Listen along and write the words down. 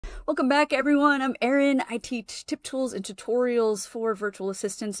Welcome back, everyone. I'm Erin. I teach tip tools and tutorials for virtual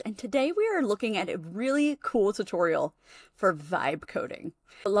assistants, and today we are looking at a really cool tutorial for vibe coding.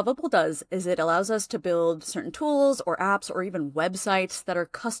 What Lovable does is it allows us to build certain tools or apps or even websites that are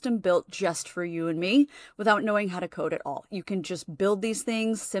custom built just for you and me without knowing how to code at all. You can just build these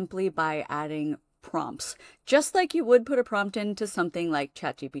things simply by adding prompts, just like you would put a prompt into something like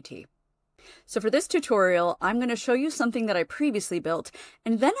ChatGPT. So for this tutorial, I'm going to show you something that I previously built,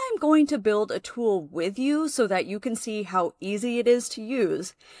 and then I'm going to build a tool with you so that you can see how easy it is to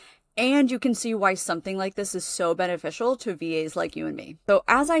use, and you can see why something like this is so beneficial to VAs like you and me. So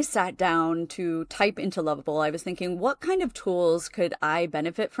as I sat down to type into Lovable, I was thinking, what kind of tools could I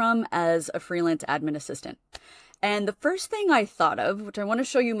benefit from as a freelance admin assistant? And the first thing I thought of, which I want to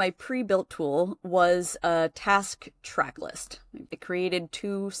show you my pre-built tool, was a task track list. It created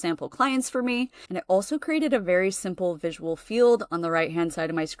 2 sample clients for me, and it also created a very simple visual field on the right-hand side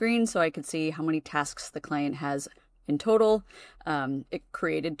of my screen so I could see how many tasks the client has in total. It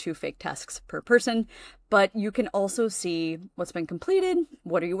created 2 fake tasks per person, but you can also see what's been completed,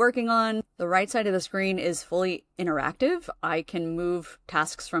 what are you working on. The right side of the screen is fully interactive. I can move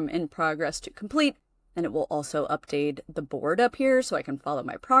tasks from in progress to complete, and it will also update the board up here so I can follow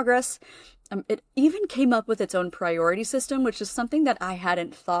my progress. It even came up with its own priority system, which is something that I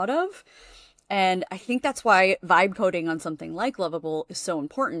hadn't thought of. And I think that's why vibe coding on something like Lovable is so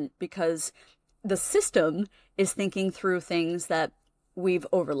important, because the system is thinking through things that we've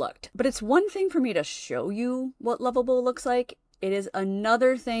overlooked. But it's one thing for me to show you what Lovable looks like. It is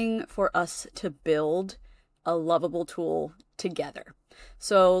another thing for us to build a Lovable tool together.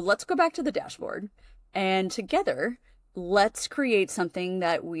 So let's go back to the dashboard. And together, let's create something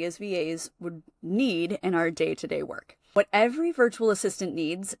that we as VAs would need in our day-to-day work. What every virtual assistant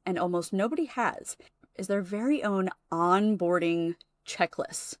needs, and almost nobody has, is their very own onboarding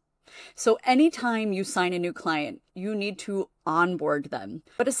checklist. So anytime you sign a new client, you need to onboard them.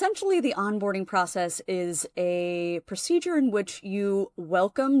 But essentially, the onboarding process is a procedure in which you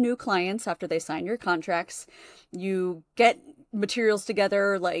welcome new clients after they sign your contracts. You get materials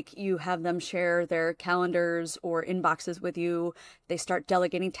together, like you have them share their calendars or inboxes with you. They start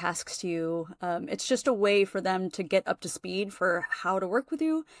delegating tasks to you. It's just a way for them to get up to speed for how to work with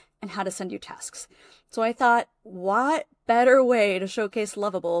you and how to send you tasks. So I thought, what better way to showcase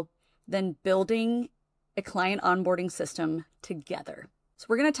Lovable than building a client onboarding system together? So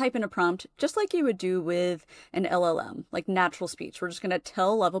we're going to type in a prompt just like you would do with an LLM, like natural speech. We're just going to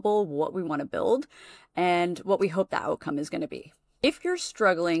tell Lovable what we want to build and what we hope the outcome is going to be. If you're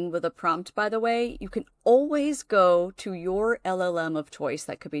struggling with a prompt, by the way, you can always go to your LLM of choice.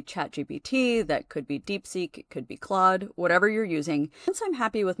 That could be ChatGPT, that could be DeepSeek, it could be Claude, whatever you're using. Once I'm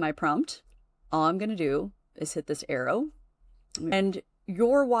happy with my prompt, all I'm going to do is hit this arrow, and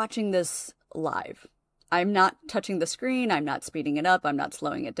you're watching this live. I'm not touching the screen, I'm not speeding it up, I'm not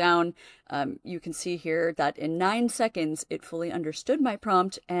slowing it down. You can see here that in 9 seconds, it fully understood my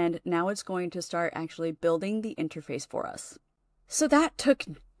prompt, and now it's going to start actually building the interface for us. So that took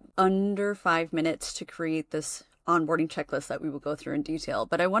under 5 minutes to create this onboarding checklist that we will go through in detail.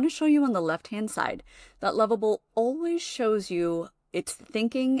 But I want to show you on the left-hand side that Lovable always shows you its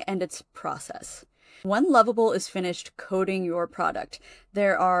thinking and its process. When Lovable is finished coding your product,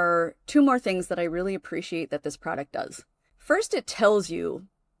 there are 2 more things that I really appreciate that this product does. First, it tells you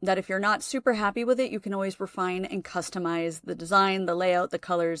that if you're not super happy with it, you can always refine and customize the design, the layout, the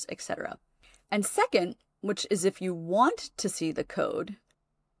colors, etc. And second, which is if you want to see the code,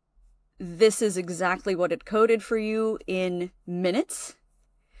 this is exactly what it coded for you in minutes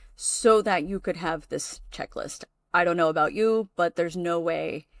so that you could have this checklist. I don't know about you, but there's no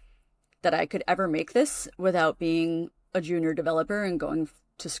way that I could ever make this without being a junior developer and going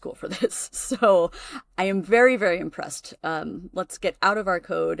to school for this. So I am very, very impressed. Let's get out of our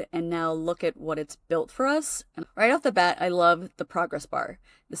code and now look at what it's built for us. And right off the bat, I love the progress bar.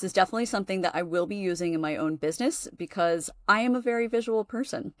 This is definitely something that I will be using in my own business because I am a very visual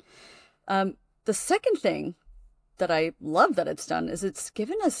person. The second thing that I love that it's done is it's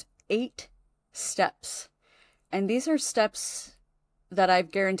given us 8 steps. And these are steps that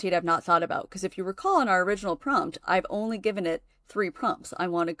I've guaranteed I've not thought about. Because if you recall in our original prompt, I've only given it 3 prompts. I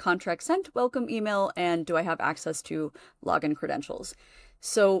wanted contract sent, welcome email, and do I have access to login credentials?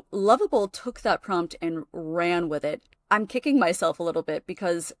 So Lovable took that prompt and ran with it. I'm kicking myself a little bit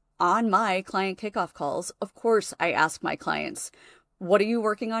because on my client kickoff calls, of course, I ask my clients, what are you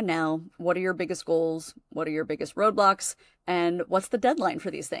working on now? What are your biggest goals? What are your biggest roadblocks? And what's the deadline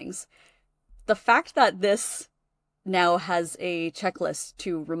for these things? The fact that this now has a checklist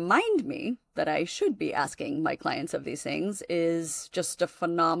to remind me that I should be asking my clients of these things is just a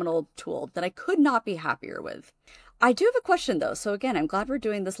phenomenal tool that I could not be happier with. I do have a question though, so again, I'm glad we're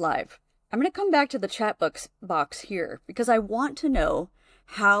doing this live. I'm going to come back to the chat box here because I want to know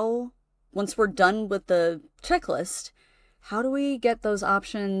how, once we're done with the checklist, how do we get those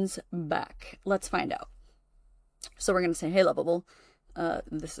options back? Let's find out. So we're going to say, hey, Lovable,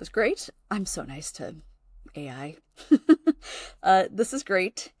 this is great. I'm so nice to AI. This is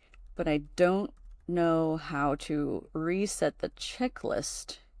great, but I don't know how to reset the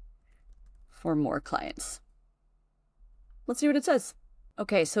checklist for more clients. Let's see what it says.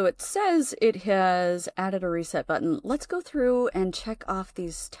 Okay, so it says it has added a reset button. Let's go through and check off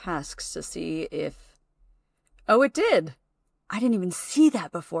these tasks to see if... Oh, it did! I didn't even see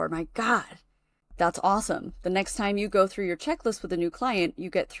that before, my God. That's awesome. The next time you go through your checklist with a new client, you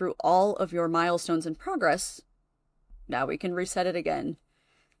get through all of your milestones in progress. Now we can reset it again.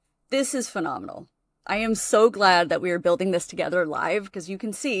 This is phenomenal. I am so glad that we are building this together live because you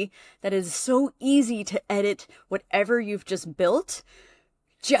can see that it is so easy to edit whatever you've just built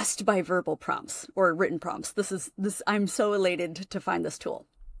just by verbal prompts or written prompts. I'm so elated to find this tool.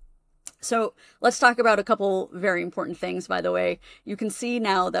 So let's talk about a couple very important things, by the way. You can see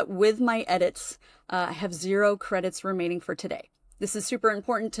now that with my edits, I have 0 credits remaining for today. This is super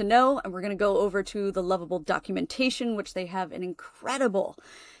important to know, and we're going to go over to the Lovable documentation, which they have an incredible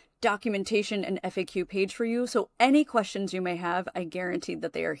documentation and FAQ page for you. So any questions you may have, I guarantee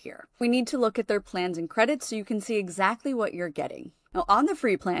that they are here. We need to look at their plans and credits so you can see exactly what you're getting. Now on the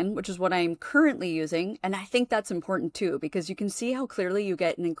free plan, which is what I'm currently using, and I think that's important too, because you can see how clearly you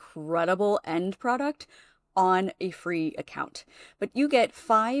get an incredible end product on a free account. But you get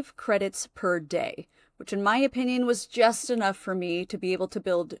 5 credits per day, which in my opinion was just enough for me to be able to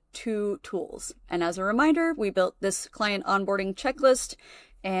build 2 tools. And as a reminder, we built this client onboarding checklist,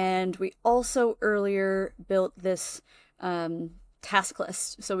 and we also earlier built this task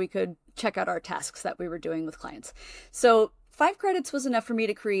list so we could check out our tasks that we were doing with clients. So 5 credits was enough for me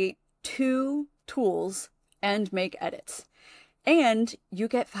to create 2 tools and make edits. And you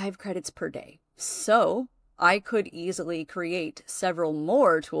get 5 credits per day. So I could easily create several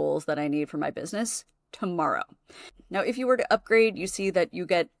more tools that I need for my business tomorrow. Now, if you were to upgrade, you see that you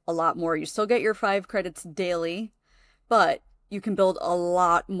get a lot more. You still get your 5 credits daily, but you can build a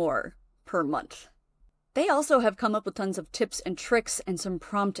lot more per month. They also have come up with tons of tips and tricks and some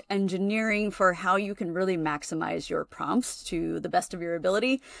prompt engineering for how you can really maximize your prompts to the best of your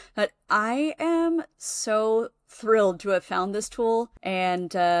ability. But I am so thrilled to have found this tool.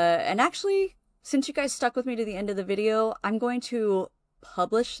 And actually, since you guys stuck with me to the end of the video, I'm going to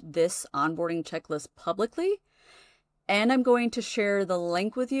publish this onboarding checklist publicly. And I'm going to share the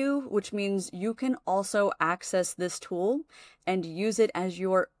link with you, which means you can also access this tool and use it as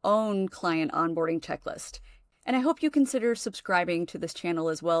your own client onboarding checklist. And I hope you consider subscribing to this channel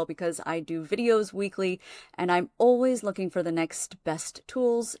as well, because I do videos weekly and I'm always looking for the next best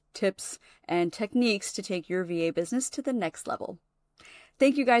tools, tips, and techniques to take your VA business to the next level.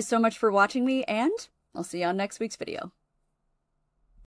 Thank you guys so much for watching me, and I'll see you on next week's video.